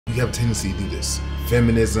You have a tendency to do this.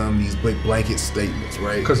 Feminism, these big blanket statements,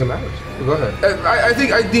 right? Because it matters. Go ahead. I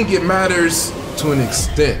think it matters to an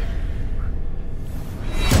extent.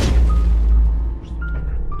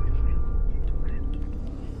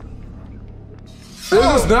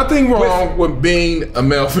 There's nothing wrong with being a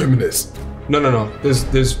male feminist. No.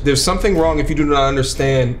 There's something wrong if you do not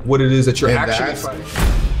understand what it is that you're actually fighting.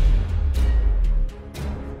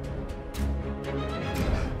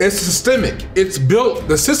 It's systemic. It's built,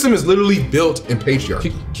 the system is literally built in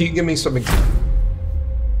patriarchy. Can you give me something?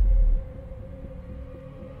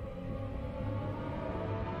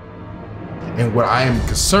 And what I am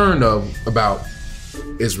concerned about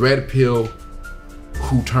is red pill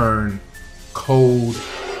who turn cold,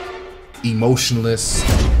 emotionless.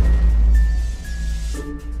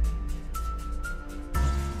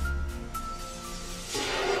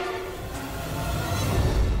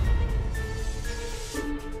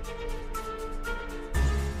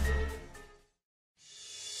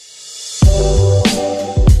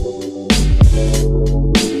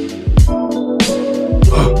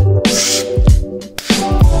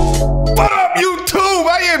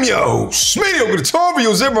 Mediocre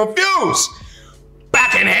reviews and reviews.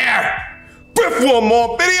 Back in here with one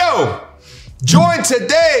more video. Joined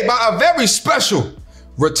today by a very special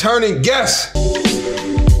returning guest.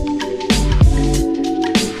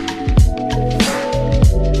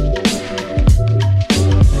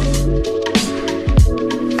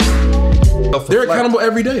 They're accountable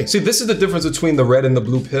every day. See, this is the difference between the red and the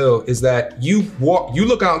blue pill, is that you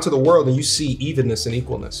look out into the world and you see evenness and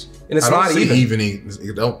equalness. And it's not even.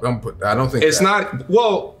 I don't think it's not,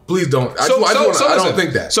 well. Please don't. I don't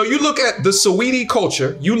think that. So you look at the Saweetie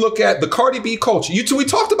culture, you look at the Cardi B culture. We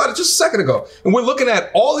talked about it just a second ago. And we're looking at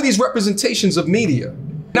all of these representations of media.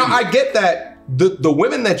 Now, I get that the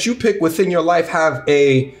women that you pick within your life have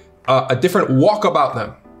a different walk about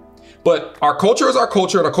them. But our culture is our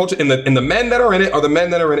culture, and our culture, and the men that are in it are the men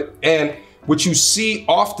that are in it. And what you see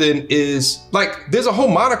often is, like, there's a whole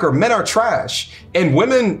moniker, men are trash. And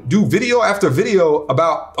women do video after video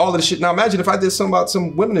about all of this shit. Now imagine if I did something about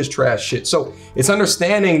some women is trash shit. So it's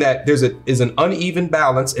understanding that there's an uneven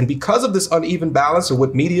balance. And because of this uneven balance of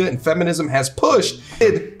what media and feminism has pushed,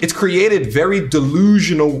 it's created very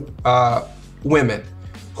delusional women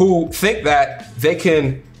who think that they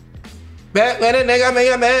can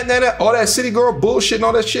all that city girl bullshit and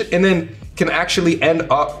all that shit, and then can actually end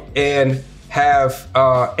up and have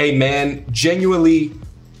a man genuinely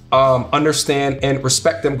understand and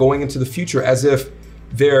respect them going into the future, as if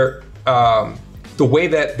they're the way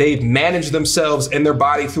that they've managed themselves and their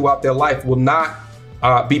body throughout their life will not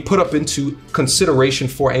be put up into consideration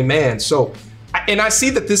for a man. So, and I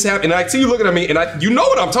see that this happen, and I see you looking at me, and you know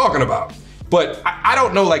what I'm talking about. But I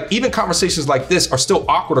don't know, like, even conversations like this are still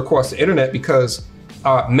awkward across the internet because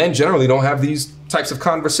men generally don't have these types of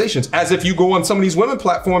conversations, as if you go on some of these women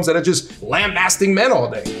platforms that are just lambasting men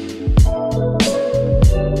all day.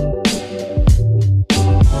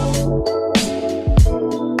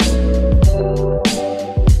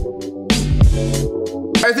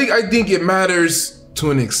 I think it matters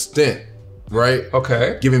to an extent. Right?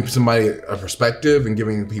 Okay. Giving somebody a perspective and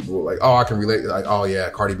giving people like, oh, I can relate, like, oh yeah,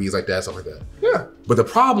 Cardi B is like that, stuff like that. Yeah. But the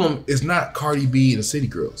problem is not Cardi B and the city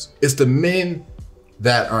girls. It's the men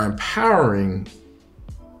that are empowering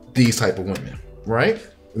these type of women, right?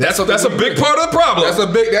 That's a big part of the problem.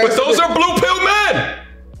 But those are blue pill men.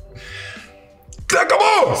 Come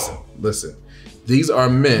on. Listen, these are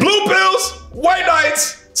men. Blue pills, white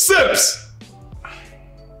knights, sips.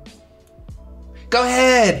 Go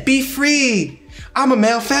ahead, be free. I'm a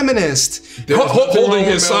male feminist. Holding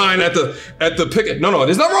his sign at the picket. No,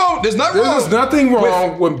 there's nothing wrong. There's nothing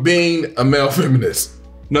wrong with being a male feminist.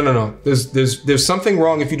 No. There's something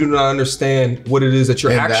wrong if you do not understand what it is that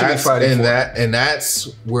you're actually fighting for. And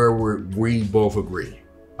that's where we both agree.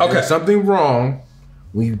 Okay. There's something wrong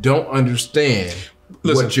when you don't understand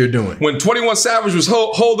what you're doing. When 21 Savage was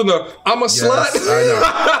holding I'm a slut.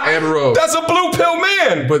 I know. Amber That's a blue pill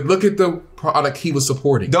man. But look at the product he was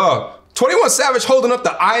supporting. Dog. 21 Savage holding up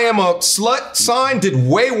the I am a slut sign did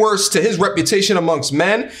way worse to his reputation amongst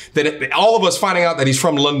men than all of us finding out that he's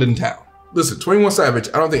from London town. Listen, 21 Savage,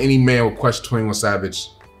 I don't think any man will question 21 Savage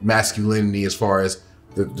masculinity as far as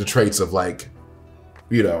the traits of, like,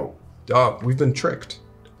 you know. Dog, we've been tricked.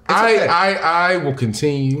 I will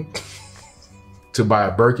continue to buy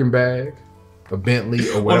a Birkin bag, a Bentley,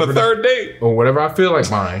 or whatever. On a third date. Or whatever I feel like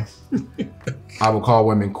buying. I will call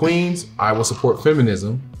women queens. I will support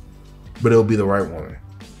feminism, but it'll be the right woman.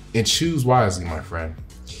 And choose wisely, my friend.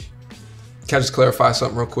 Can I just clarify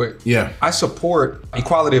something real quick? Yeah. I support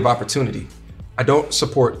equality of opportunity. I don't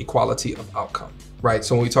support equality of outcome. right?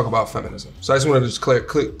 So when we talk about feminism. So I just wanted to just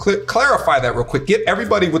clarify that real quick. Give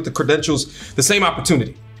everybody with the credentials the same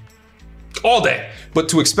opportunity all day. But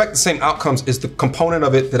to expect the same outcomes is the component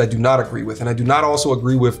of it that I do not agree with. And I do not also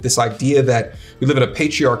agree with this idea that we live in a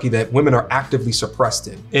patriarchy that women are actively suppressed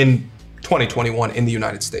in 2021 in the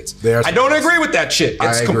United States. I don't agree with that shit.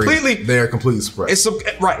 It's completely. They're completely suppressed.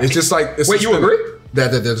 Right. It's just like. Wait, you agree?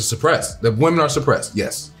 That they're suppressed. That women are suppressed.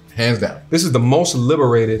 Yes. Hands down. This is the most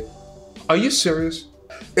liberated. Are you serious?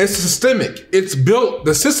 It's systemic. It's built.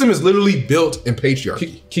 The system is literally built in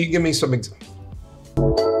patriarchy. Can you give me some examples?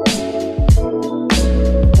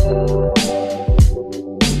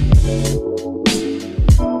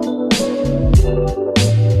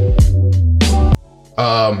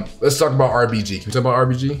 Let's talk about RBG. Can we talk about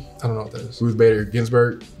RBG? I don't know what that is. Ruth Bader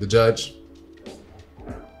Ginsburg, the judge.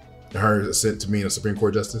 Her sent to me a Supreme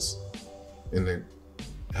Court justice. And then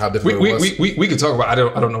how difficult it was. We could talk about. I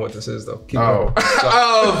don't know what this is though. Keep going.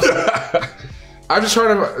 I'm just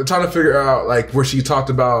trying to figure out like where she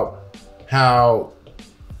talked about how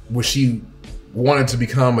when she wanted to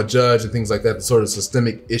become a judge and things like that, the sort of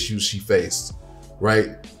systemic issues she faced,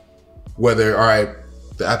 right? Whether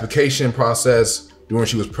the application process when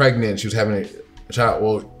she was pregnant, she was having a child.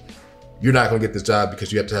 Well, you're not going to get this job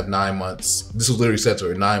because you have to have 9 months. This was literally said to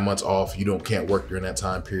her, 9 months off. You can't work during that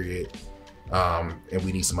time period. And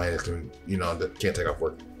we need somebody that can, that can't take off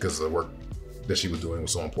work because the work that she was doing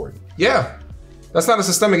was so important. Yeah, that's not a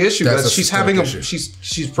systemic issue.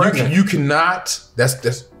 She's pregnant. You cannot.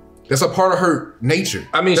 That's a part of her nature.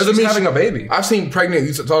 I mean, she's having a baby. I've seen pregnant.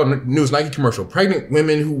 You saw the news Nike commercial. Pregnant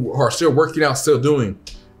women who are still working out, still doing.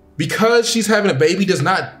 Because she's having a baby does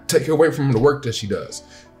not take away from the work that she does.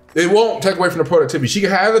 It won't take away from the productivity. She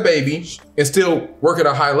can have the baby and still work at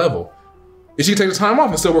a high level. And she can take the time off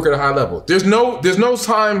and still work at a high level. There's no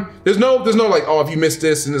time, there's no like, oh, if you miss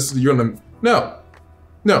this and this, you're gonna, no,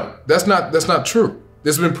 that's not true.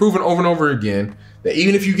 It's been proven over and over again that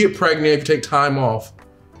even if you get pregnant, if you take time off,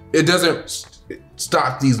 it doesn't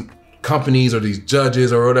stop these companies or these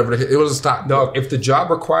judges or whatever. It doesn't stop. Dog, if the job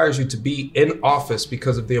requires you to be in office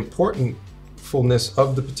because of the importantfulness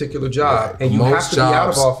of the particular job, and you have to be out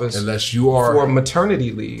of office unless you are for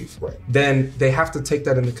maternity leave, then they have to take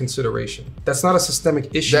that into consideration. That's not a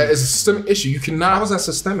systemic issue. That is a systemic issue. You cannot. How is that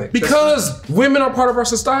systemic? Because women are part of our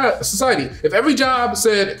society. If every job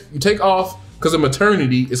said you take off because of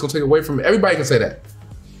maternity, it's gonna take away from it. Everybody can say that.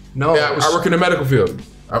 No, I work in the medical field.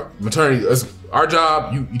 Maternity, our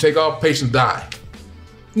job, you take off, patients die.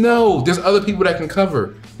 No, there's other people that can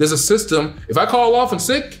cover. There's a system. If I call off and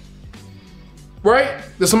sick, right?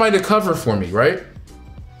 There's somebody to cover for me, right?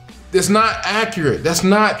 It's not accurate. That's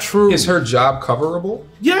not true. Is her job coverable?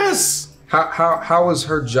 Yes. How is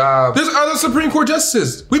her job? There's other Supreme Court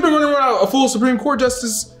justices. We've been running around a full Supreme Court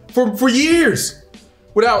justice for years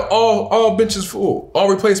without all benches full, all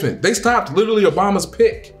replacement. They stopped literally Obama's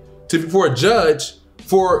pick for a judge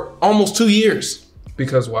for almost 2 years.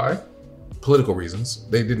 Because why? Political reasons.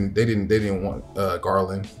 They didn't want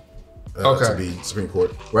Garland to be Supreme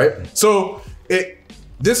Court, right? So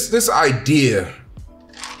this idea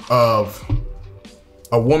of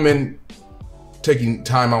a woman taking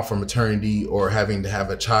time out for maternity or having to have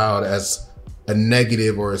a child as a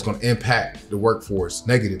negative or it's going to impact the workforce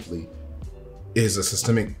negatively is a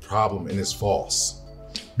systemic problem and it's false.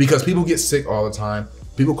 Because people get sick all the time.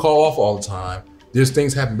 People call off all the time. There's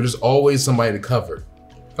things happen, but there's always somebody to cover.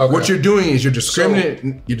 Okay. What you're doing is you're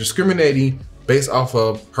discriminating based off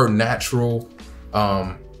of her natural,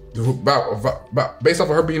 based off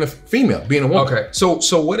of her being a female, being a woman. Okay,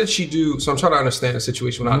 so what did she do? So I'm trying to understand the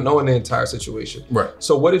situation without knowing the entire situation. Right.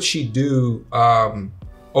 So what did she do,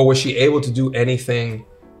 or was she able to do anything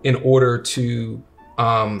in order to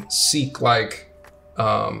seek like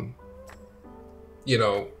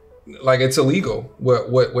it's illegal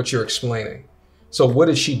what you're explaining? So what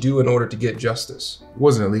did she do in order to get justice? It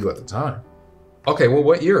wasn't illegal at the time. Okay, well,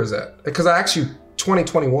 what year is that? Because I asked you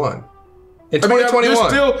 2021. In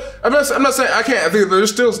 2021. I'm not saying I can't. I think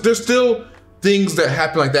there's still things that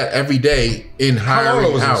happen like that every day in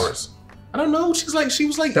hiring hours. I don't know. She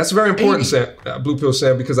was like. That's very important, Sam, Blue Pill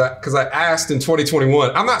Sam, because I asked in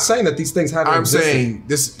 2021. I'm not saying that these things haven't existed. I'm saying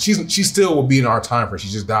this. She still will be in our time frame. She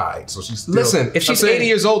just died, so she's still. Listen, if she's 80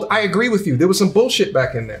 years old, I agree with you. There was some bullshit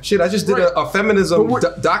back in there. Shit, I just did a feminism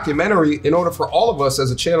documentary in order for all of us as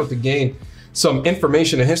a channel to gain some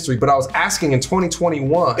information and history, but I was asking in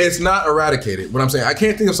 2021. It's not eradicated. What I'm saying, I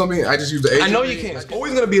can't think of something. I just use the age. I know you can't. There's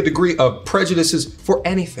always going to be a degree of prejudices for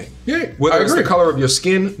anything. Yeah, whether it's the color of your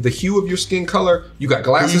skin, the hue of your skin color, you got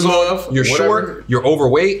glasses on, you're short, you're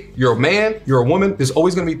overweight, you're a man, you're a woman. There's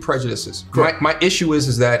always going to be prejudices. My issue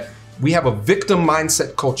is that we have a victim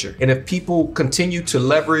mindset culture. And if people continue to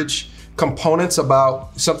leverage components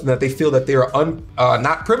about something that they feel that they are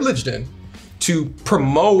not privileged in to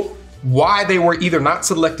promote why they were either not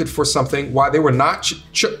selected for something, why they were not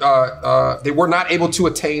able to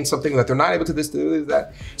attain something, that they're not able to this,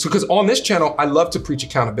 that. So, because on this channel, I love to preach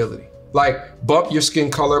accountability. Like, bump your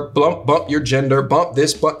skin color, bump your gender, bump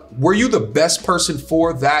this, but were you the best person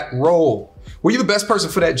for that role? Were you the best person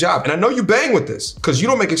for that job? And I know you bang with this, because you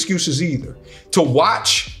don't make excuses either. To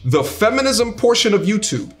watch the feminism portion of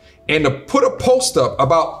YouTube and to put a post up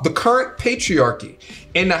about the current patriarchy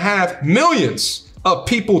and to have millions of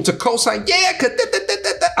people to co-sign, yeah,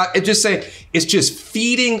 it just say, it's just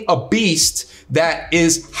feeding a beast that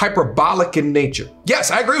is hyperbolic in nature.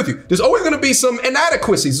 Yes, I agree with you. There's always gonna be some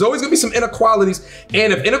inadequacies. There's always gonna be some inequalities.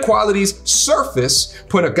 And if inequalities surface,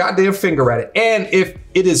 point a goddamn finger at it. And if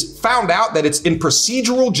it is found out that it's in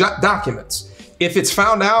procedural documents, if it's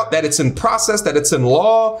found out that it's in process, that it's in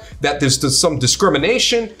law, that there's some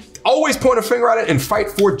discrimination, always point a finger at it and fight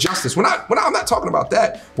for justice. I'm not talking about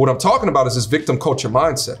that. What I'm talking about is this victim culture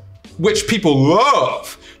mindset, which people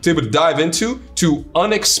love to be able to dive into, to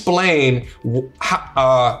unexplain,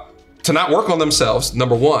 to not work on themselves,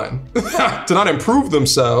 number one, to not improve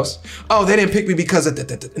themselves. Oh, they didn't pick me because of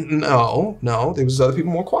no, there was other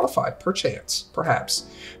people more qualified, perhaps.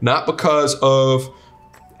 Not because of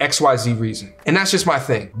XYZ reason. And that's just my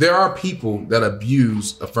thing. There are people that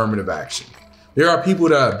abuse affirmative action. There are people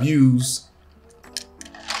that abuse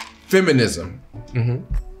feminism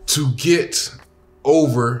to get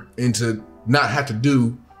over and to not have to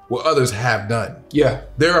do what others have done. Yeah.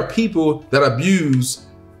 There are people that abuse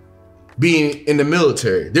being in the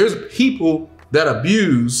military. There's people that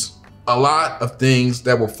abuse a lot of things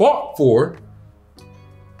that were fought for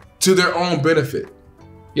to their own benefit.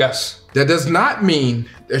 Yes. That does not mean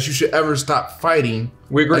that you should ever stop fighting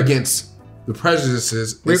against the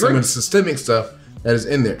prejudices and some of the systemic stuff that is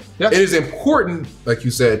in there. Yes. It is important, like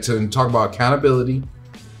you said, to talk about accountability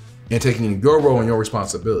and taking your role and your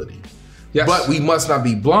responsibility. Yes. But we must not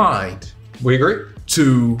be blind. We agree.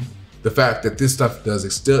 To the fact that this stuff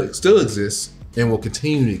still exists and will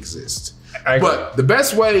continue to exist. But the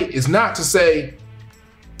best way is not to say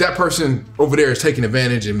that person over there is taking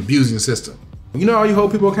advantage and abusing the system. You know how you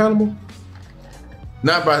hold people accountable?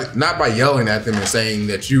 Not by yelling at them and saying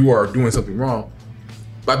that you are doing something wrong,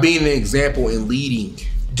 by being an example and leading,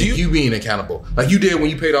 you being accountable. Like you did when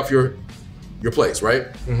you paid off your place, right?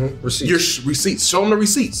 Receipts. Your receipts, show them the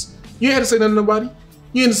receipts. You ain't had to say nothing to nobody.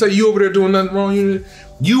 You didn't say you over there doing nothing wrong.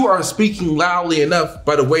 You are speaking loudly enough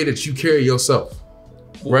by the way that you carry yourself,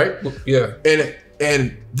 right? Yeah.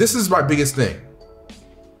 And this is my biggest thing.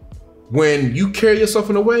 When you carry yourself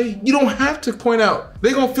in a way, you don't have to point out. The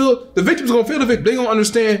victim's gonna feel the victim. They gonna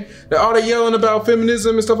understand that all they yelling about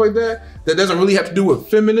feminism and stuff like that doesn't really have to do with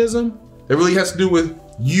feminism. It really has to do with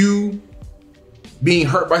you being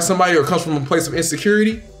hurt by somebody or comes from a place of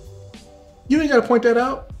insecurity. You ain't gotta point that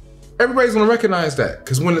out. Everybody's gonna recognize that,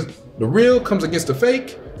 because when the real comes against the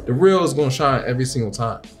fake, the real is gonna shine every single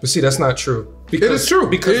time. But see, that's not true. It is true.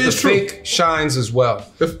 Because the fake shines as well.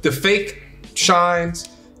 The fake shines,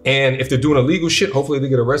 and if they're doing illegal shit, hopefully they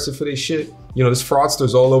get arrested for their shit. You know, there's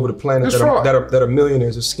fraudsters all over the planet that are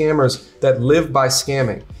millionaires, or scammers that live by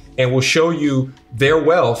scamming and will show you their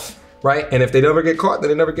wealth, right? And if they never get caught, then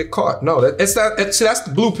they never get caught. No, that's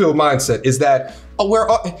the blue pill mindset, is that, oh, we're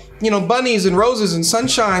all, bunnies and roses and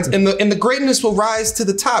sunshines, and the greatness will rise to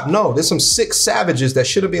the top. No, there's some sick savages that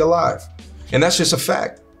shouldn't be alive. And that's just a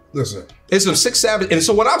fact. Listen. It's some sick savages. And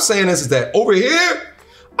so what I'm saying is that over here,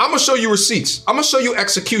 I'm gonna show you receipts. I'm gonna show you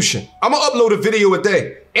execution. I'm gonna upload a video a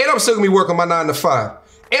day. And I'm still gonna be working my 9 to 5.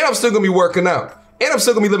 And I'm still gonna be working out. And I'm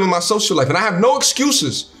still gonna be living my social life. And I have no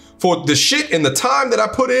excuses for the shit and the time that I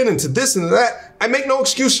put in into this and that. I make no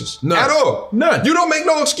excuses. None. At all. None. You don't make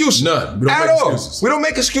no excuses. None. We don't at make all. excuses. We don't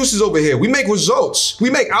make excuses over here. We make results. We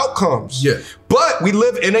make outcomes. Yeah. But we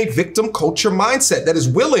live in a victim culture mindset that is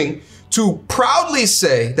willing to proudly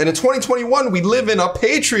say that in 2021, we live in a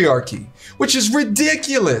patriarchy, which is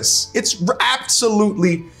ridiculous. It's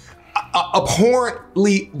absolutely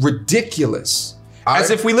abhorrently ridiculous. As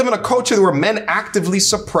if we live in a culture where men actively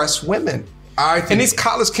suppress women. And these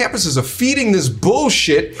college campuses are feeding this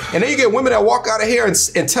bullshit. And then you get women that walk out of here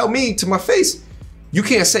and tell me to my face, you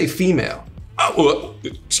can't say female.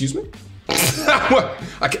 Excuse me?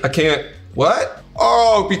 I can't, what?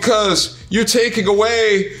 Oh, because you're taking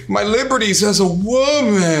away my liberties as a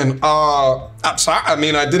woman. I'm sorry. I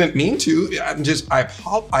mean, I didn't mean to.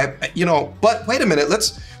 But wait a minute.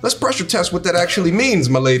 Let's pressure test what that actually means,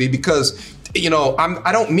 my lady, because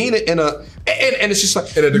I don't mean it in a, and it's just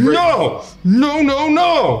like, no.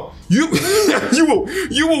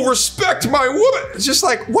 you will respect my woman. It's just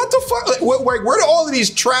like, what the fuck? Like, where do all of these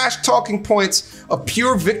trash talking points of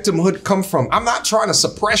pure victimhood come from? I'm not trying to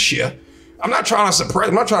suppress you. I'm not trying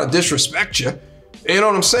to disrespect you. You know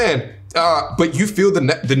what I'm saying? But you feel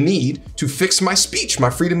the need to fix my speech, my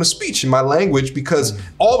freedom of speech and my language, because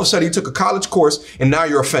all of a sudden you took a college course and now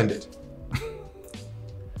you're offended.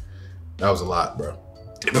 That was a lot, bro.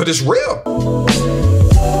 But it's real.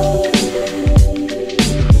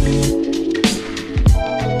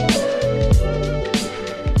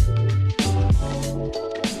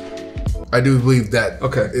 I do believe that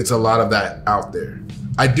okay. It's a lot of that out there.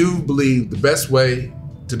 I do believe the best way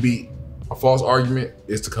to beat a false argument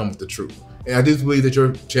is to come with the truth. And I do believe that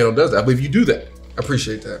your channel does that. I believe you do that. I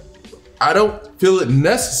appreciate that. I don't feel it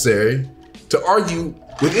necessary to argue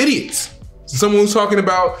with idiots. Someone who's talking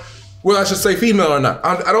about, well, I should say female or not.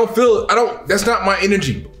 That's not my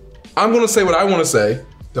energy. I'm gonna say what I wanna say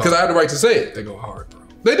because I have the right to say it. They go hard, bro.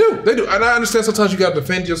 They do. And I understand sometimes you gotta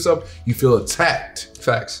defend yourself. You feel attacked.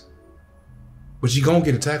 Facts. But you gonna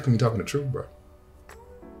get attacked when you're talking the truth, bro.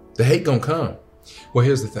 The hate gonna come. Well,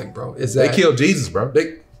 here's the thing, bro. Is that they killed Jesus, bro.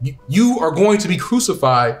 You are going to be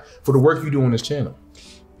crucified for the work you do on this channel.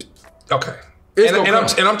 Okay. And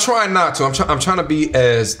I'm trying not to. I'm trying to be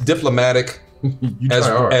as diplomatic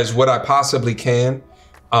as what I possibly can.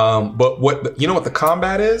 But you know what the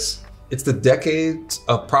combat is? It's the decades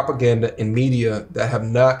of propaganda and media that have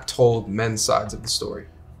not told men's sides of the story.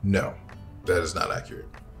 No, that is not accurate.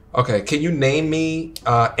 Okay, can you name me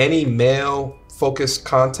any male-focused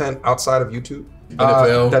content outside of YouTube?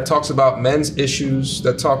 That talks about men's issues,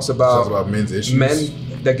 that talks about men's issues.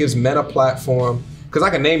 That gives men a platform. Because I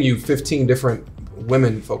can name you 15 different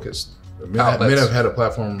women-focused outlets. Men have had a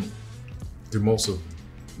platform through most of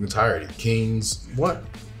the entirety. Kings. What?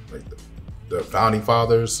 Like the founding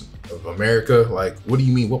fathers of America. Like, what do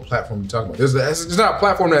you mean? What platform are you talking about? There's not a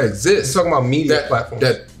platform that exists. You're talking about media platforms.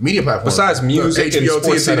 That media platform. Besides music and HBO,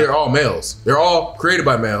 TNT, they're all males. They're all created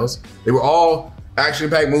by males. They were all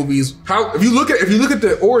action-packed movies. If you look at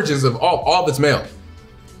the origins of all of it's male.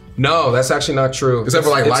 No, that's actually not true. Except for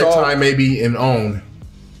like Lifetime, maybe, and OWN.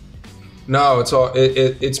 No,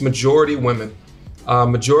 it's majority women.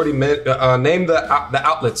 Majority men. Name the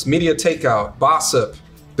outlets: Media Takeout, Gossip.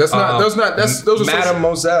 Those are Madame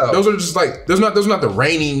Moselle. Those are just like those are not the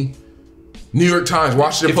reigning New York Times,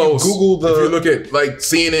 Washington Post. If you look at like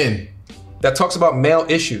CNN, that talks about male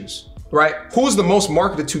issues, right? Who's the most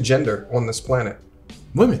marketed to gender on this planet?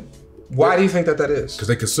 Women. Why do you think that is? Because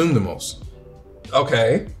they consume the most.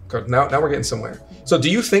 Okay, now we're getting somewhere. So do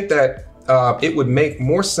you think that it would make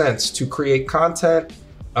more sense to create content,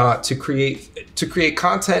 to create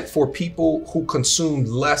content for people who consume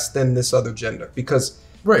less than this other gender? Because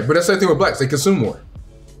right, but that's the same thing with blacks. They consume more.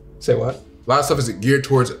 Say what? A lot of stuff is geared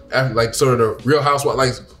towards like sort of the Real Housewives,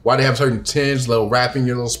 like why they have certain tinge, little rapping,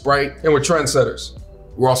 your little Sprite. And we're trendsetters.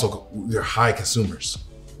 We're high consumers.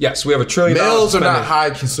 Yes, we have $1 trillion. Males are not high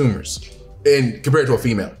consumers compared to a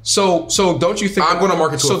female. So don't you think I'm going to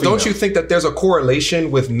market to a female? So don't you think that there's a correlation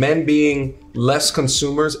with men being less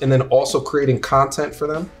consumers and then also creating content for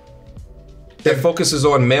them that focuses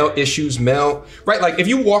on male issues, right? Like if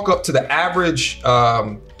you walk up to the average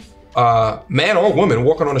man or woman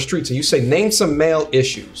walking on the streets and you say, name some male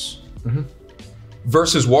issues,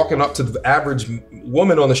 versus walking up to the average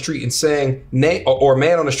woman on the street and saying, or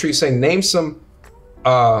man on the street saying, name some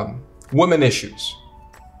women issues.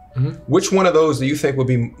 Which one of those do you think would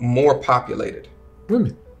be more populated?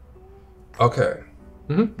 Women. Okay.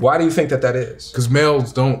 Why do you think that is? Because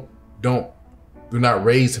males they're not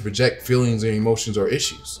raised to project feelings or emotions or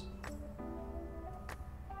issues.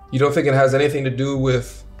 You don't think it has anything to do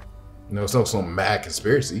with? No, it's not some mad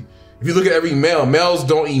conspiracy. If you look at every males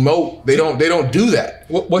don't emote. They don't do that.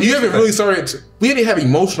 What you haven't really started. We didn't have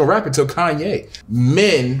emotional rap until Kanye.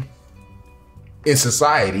 Men in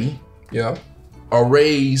society, are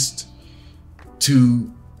raised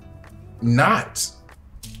to not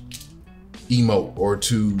emote or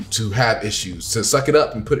to have issues, to suck it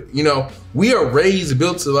up and put it, we are raised,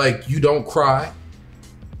 built to like, you don't cry,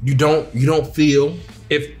 you don't feel.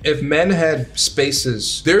 If men had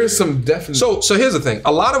spaces, there is some definite. So here's the thing.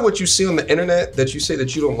 A lot of what you see on the internet that you say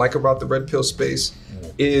that you don't like about the red pill space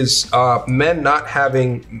is men not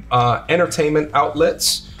having entertainment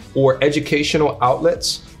outlets or educational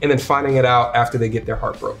outlets, and then finding it out after they get their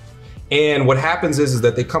heart broke. And what happens is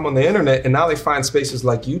that they come on the internet and now they find spaces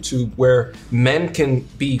like YouTube where men can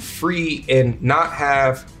be free and not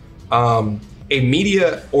have a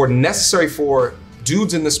media, or necessary for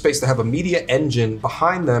dudes in this space to have a media engine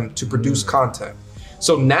behind them to produce content.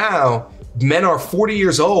 So now men are 40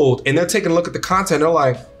 years old and they're taking a look at the content. They're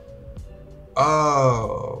like,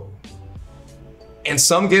 Oh. And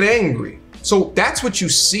some get angry. So that's what you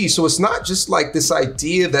see. So it's not just like this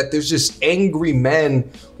idea that there's just angry men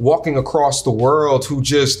walking across the world who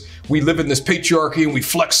just, we live in this patriarchy and we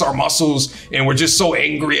flex our muscles and we're just so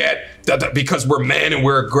angry at because we're men and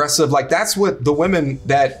we're aggressive. Like that's what the women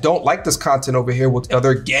that don't like this content over here,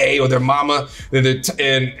 they're gay or their mama, and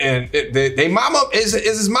they mama, is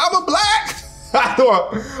his mama black?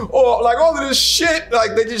 or like all of this shit,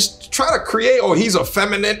 like they just try to create, oh, he's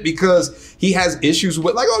effeminate because he has issues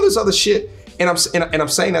with like all this other shit. And I'm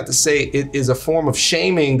saying that to say it is a form of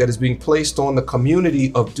shaming that is being placed on the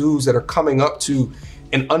community of dudes that are coming up to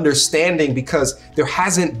an understanding, because there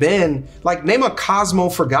hasn't been, like, name a Cosmo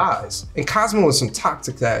for guys, and Cosmo is some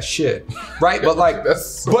toxic ass shit, right? But like,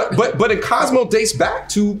 but in Cosmo dates back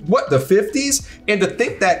to what, the 50s, and to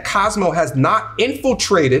think that Cosmo has not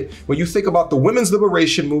infiltrated, when you think about the women's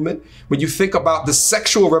liberation movement, when you think about the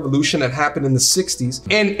sexual revolution that happened in the 60s,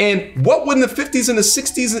 and what in the 50s and the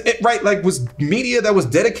 60s, right, like was media that was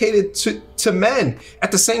dedicated to men.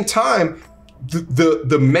 At the same time,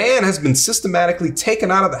 the man has been systematically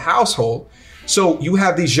taken out of the household. So you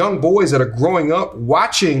have these young boys that are growing up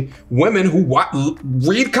watching women who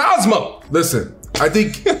read Cosmo. Listen, I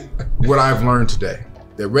think what I've learned today,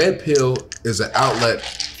 that red pill is an outlet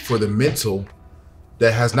for the mental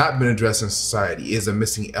that has not been addressed in society, is a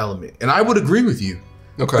missing element. And I would agree with you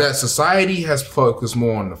that society has focused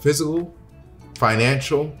more on the physical,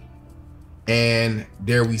 financial, and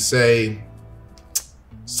dare we say,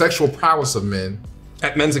 sexual prowess of men.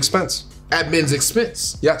 At men's expense. At men's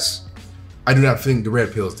expense. Yes. I do not think the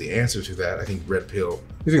red pill is the answer to that. I think red pill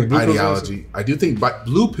ideology. I do think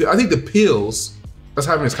blue pill, I think the pills, us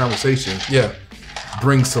having this conversation,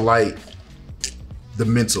 brings to light the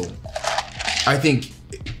mental. I think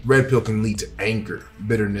red pill can lead to anger,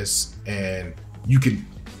 bitterness, and you can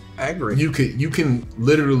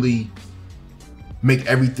literally make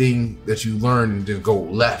everything that you learn to go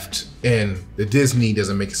left, and the Disney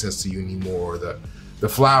doesn't make sense to you anymore. The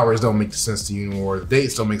flowers don't make sense to you anymore. The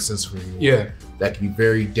dates don't make sense for you anymore. Yeah. That can be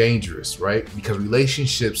very dangerous, right? Because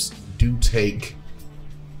relationships do take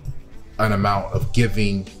an amount of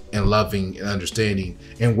giving and loving and understanding.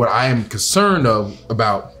 And what I am concerned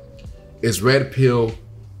about is red pill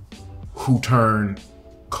who turn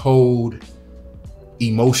cold,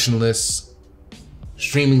 emotionless,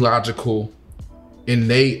 extremely logical, and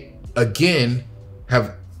they again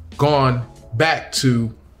have gone back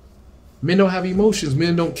to men don't have emotions,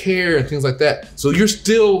 men don't care, and things like that. So you're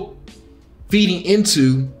still feeding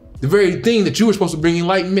into the very thing that you were supposed to bring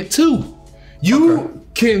enlightenment to. You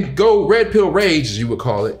can go red pill rage, as you would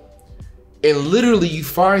call it, and literally you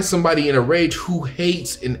find somebody in a rage who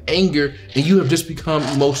hates and anger, and you have just become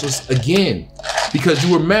emotionless again because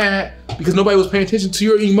you were mad because nobody was paying attention to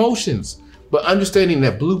your emotions. But understanding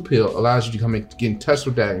that blue pill allows you to get in touch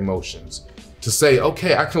with that emotions, to say,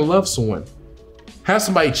 okay, I can love someone, have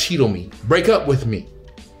somebody cheat on me, break up with me,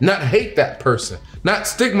 not hate that person, not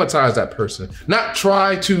stigmatize that person, not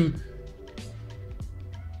try to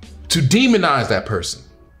demonize that person.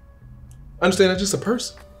 Understand that's just a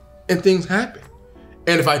person, and things happen.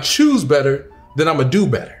 And if I choose better, then I'm gonna do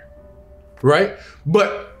better, right?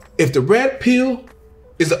 But if the red pill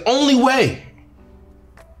is the only way,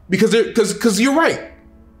 because you're right.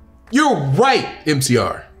 You're right,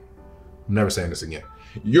 MTR. I'm never saying this again.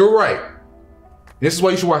 You're right. This is why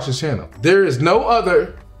you should watch this channel. There is no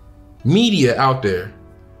other media out there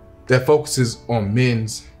that focuses on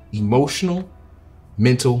men's emotional,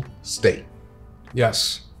 mental state.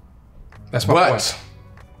 Yes. That's my point.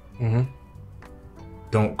 Mm-hmm.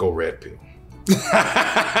 Don't go red pill.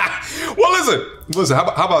 Well, listen, how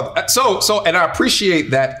about, so, and I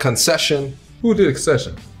appreciate that concession. Who did a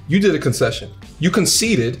concession? You did a concession. You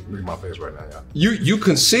conceded. Look at my face right now, y'all. You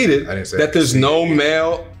conceded that there's no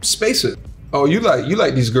male spaces. Oh, you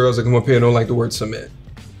like these girls that come up here and don't like the word submit.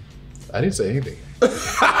 I didn't say anything.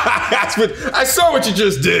 That's what I saw. What you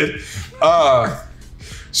just did.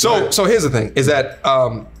 So here's the thing: is that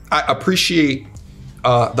I appreciate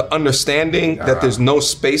the understanding that there's no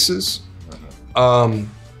spaces.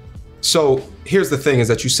 So here's the thing: is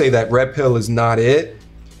that you say that red pill is not it,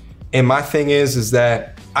 and my thing is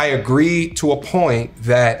that I agree to a point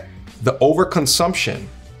that the overconsumption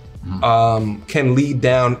can lead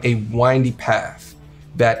down a windy path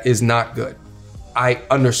that is not good. I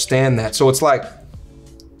understand that. So it's like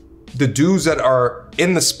the dudes that are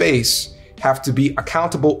in the space have to be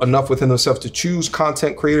accountable enough within themselves to choose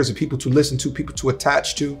content creators and people to listen to, people to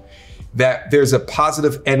attach to, that there's a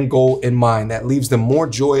positive end goal in mind that leaves them more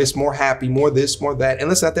joyous, more happy, more this, more that. And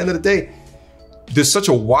listen, at the end of the day, there's such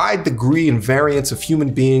a wide degree and variance of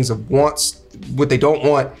human beings of wants, what they don't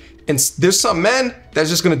want. And there's some men that's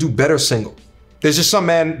just gonna do better single. There's just some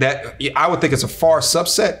men that I would think it's a far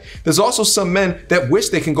subset. There's also some men that wish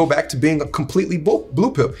they can go back to being a completely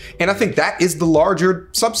blue pill. And I think that is the larger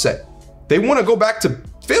subset. They wanna go back to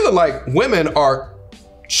feeling like women are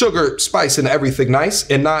sugar, spice, and everything nice,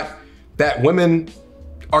 and not that women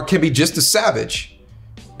can be just as savage,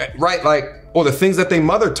 right? Like, or the things that their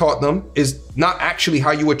mother taught them is not actually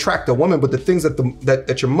how you attract a woman, but the things that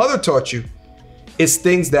that your mother taught you is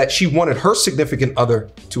things that she wanted her significant other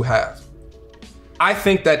to have. I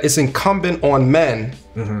think that it's incumbent on men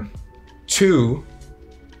to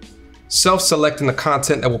self-select in the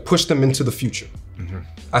content that will push them into the future.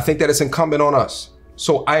 I think that it's incumbent on us.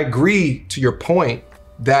 So I agree to your point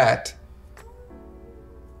that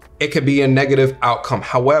it could be a negative outcome.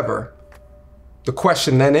 However, the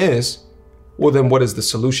question then is, well, then what is the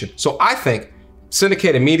solution? So I think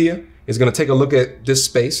syndicated media is gonna take a look at this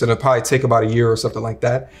space, and it'll probably take about a year or something like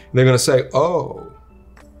that. And they're gonna say, oh,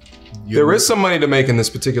 there is some money to make in this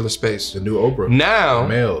particular space. The new Oprah. Now,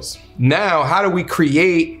 males. Now, how do we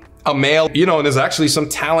create a male? You know, and there's actually some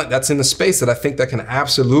talent that's in the space that I think that can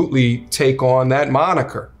absolutely take on that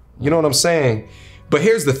moniker. You know what I'm saying? But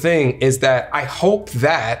here's the thing, is that I hope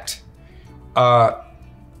that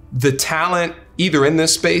the talent either in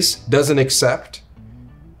this space doesn't accept,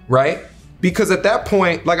 right? Because at that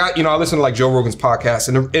point, like I listen to like Joe Rogan's podcast,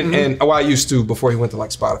 and I used to before he went to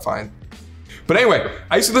like Spotify. But anyway,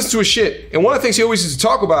 I used to listen to his shit, and one of the things he always used to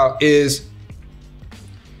talk about is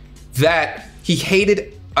that he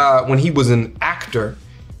hated when he was an actor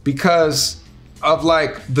because of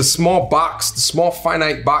like the small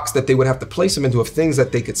finite box that they would have to place him into of things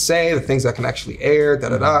that they could say, the things that can actually air,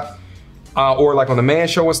 or like on the Man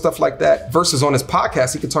Show and stuff like that, versus on his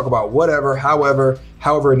podcast, he could talk about whatever, however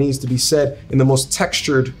it needs to be said in the most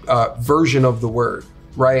textured version of the word,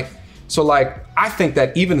 right? So like, I think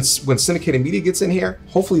that even when syndicated media gets in here,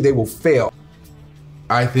 hopefully they will fail.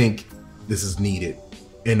 I think this is needed.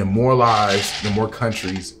 And the more lives, the more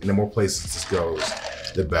countries, and the more places this goes,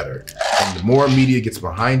 the better. And the more media gets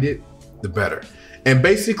behind it, the better. And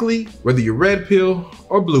basically, whether you're red pill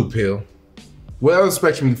or blue pill, whatever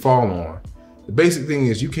spectrum you fall on, the basic thing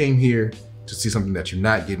is you came here to see something that you're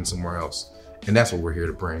not getting somewhere else. And that's what we're here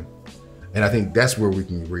to bring. And I think that's where we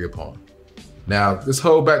can agree upon. Now, this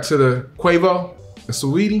whole back to the Quavo and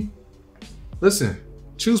Saweetie, listen,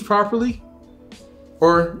 choose properly,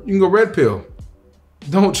 or you can go red pill.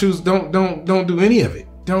 Don't do any of it.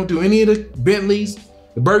 Don't do any of the Bentleys,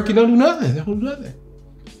 the Birkin, don't do nothing.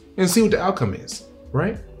 And see what the outcome is,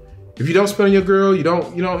 right? If you don't spend on your girl, you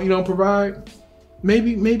don't provide,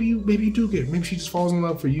 maybe you do get it. Maybe she just falls in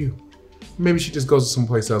love for you. Maybe she just goes to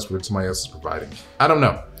someplace else where somebody else is providing. I don't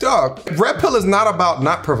know. Dog, red pill is not about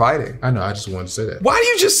not providing. I know, I just wanted to say that. Why do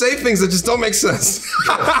you just say things that just don't make sense?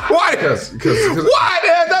 Why? Because why? They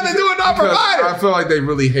have nothing to do with not providing. I feel like they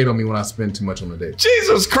really hate on me when I spend too much on a date.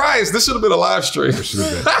 Jesus Christ, this should have been a live stream. It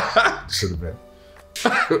should have been.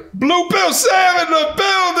 Blue Pill Sam in the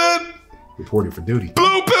building. Reporting for duty.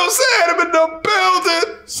 Blue Pill Sam in the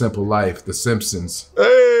building. Simple Life, The Simpsons.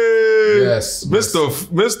 Hey. Yes.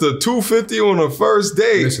 Mr. 250 on a first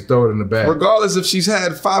date. They should throw it in the bag. Regardless if she's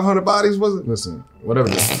had 500 bodies, was it? Listen, whatever.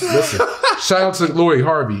 Listen. Shout out to Lori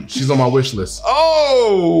Harvey. She's on my wish list.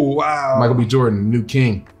 Oh, wow. Michael B. Jordan, new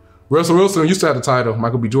king. Russell Wilson used to have the title.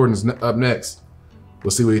 Michael B. Jordan is up next.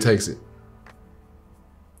 We'll see where he takes it.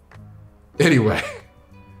 Anyway,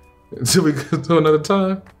 until we go to another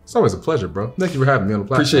time, it's always a pleasure, bro. Thank you for having me on the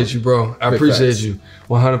platform. Appreciate you, bro. I appreciate you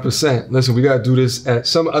 100%. Listen, we got to do this at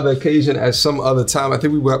some other occasion, at some other time. I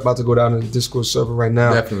think we're about to go down to the Discord server right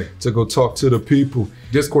now. Definitely. To go talk to the people.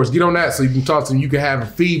 Discord, get on that so you can talk to them. You can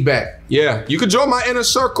have feedback. Yeah, you can join my inner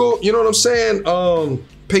circle. You know what I'm saying?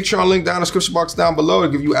 Patreon link down in the description box down below to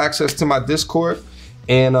give you access to my Discord.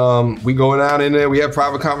 And we going out in there. We have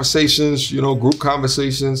private conversations, you know, group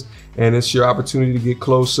conversations. And it's your opportunity to get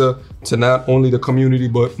closer to not only the community,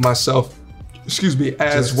 but myself, excuse me,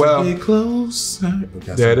 as Just well. To get closer.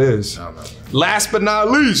 There it is. Last but not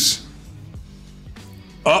least.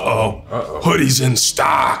 Hoodies in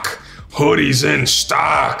stock. Hoodies in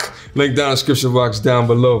stock. Link down in the description box down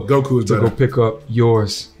below. Goku is to better. go pick up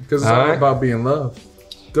yours. Because it's all about being loved.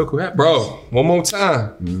 Goku happens. Bro, one more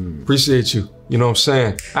time. Appreciate you. You know what I'm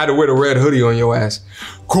saying? I had to wear the red hoodie on your ass.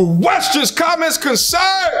 Questions, comments,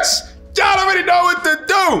 concerns. Y'all already know what to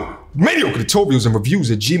do. Mediocre tutorials and reviews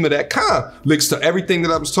at gmail.com. Links to everything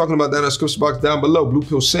that I was talking about down in the description box down below. Blue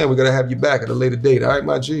Pill Sam, we gotta have you back at a later date. All right,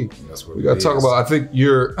 my G. That's what we gotta talk about. I think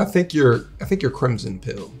you're Crimson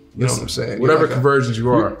Pill. You know what I'm saying? Whatever conversions you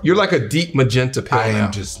are. You're like a deep magenta pale. I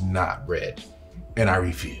am just not red. And I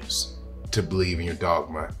refuse to believe in your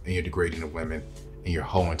dogma and your degrading of women and your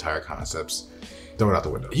whole entire concepts. Throw it out the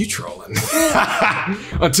window. You trolling.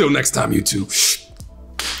 Until next time, YouTube.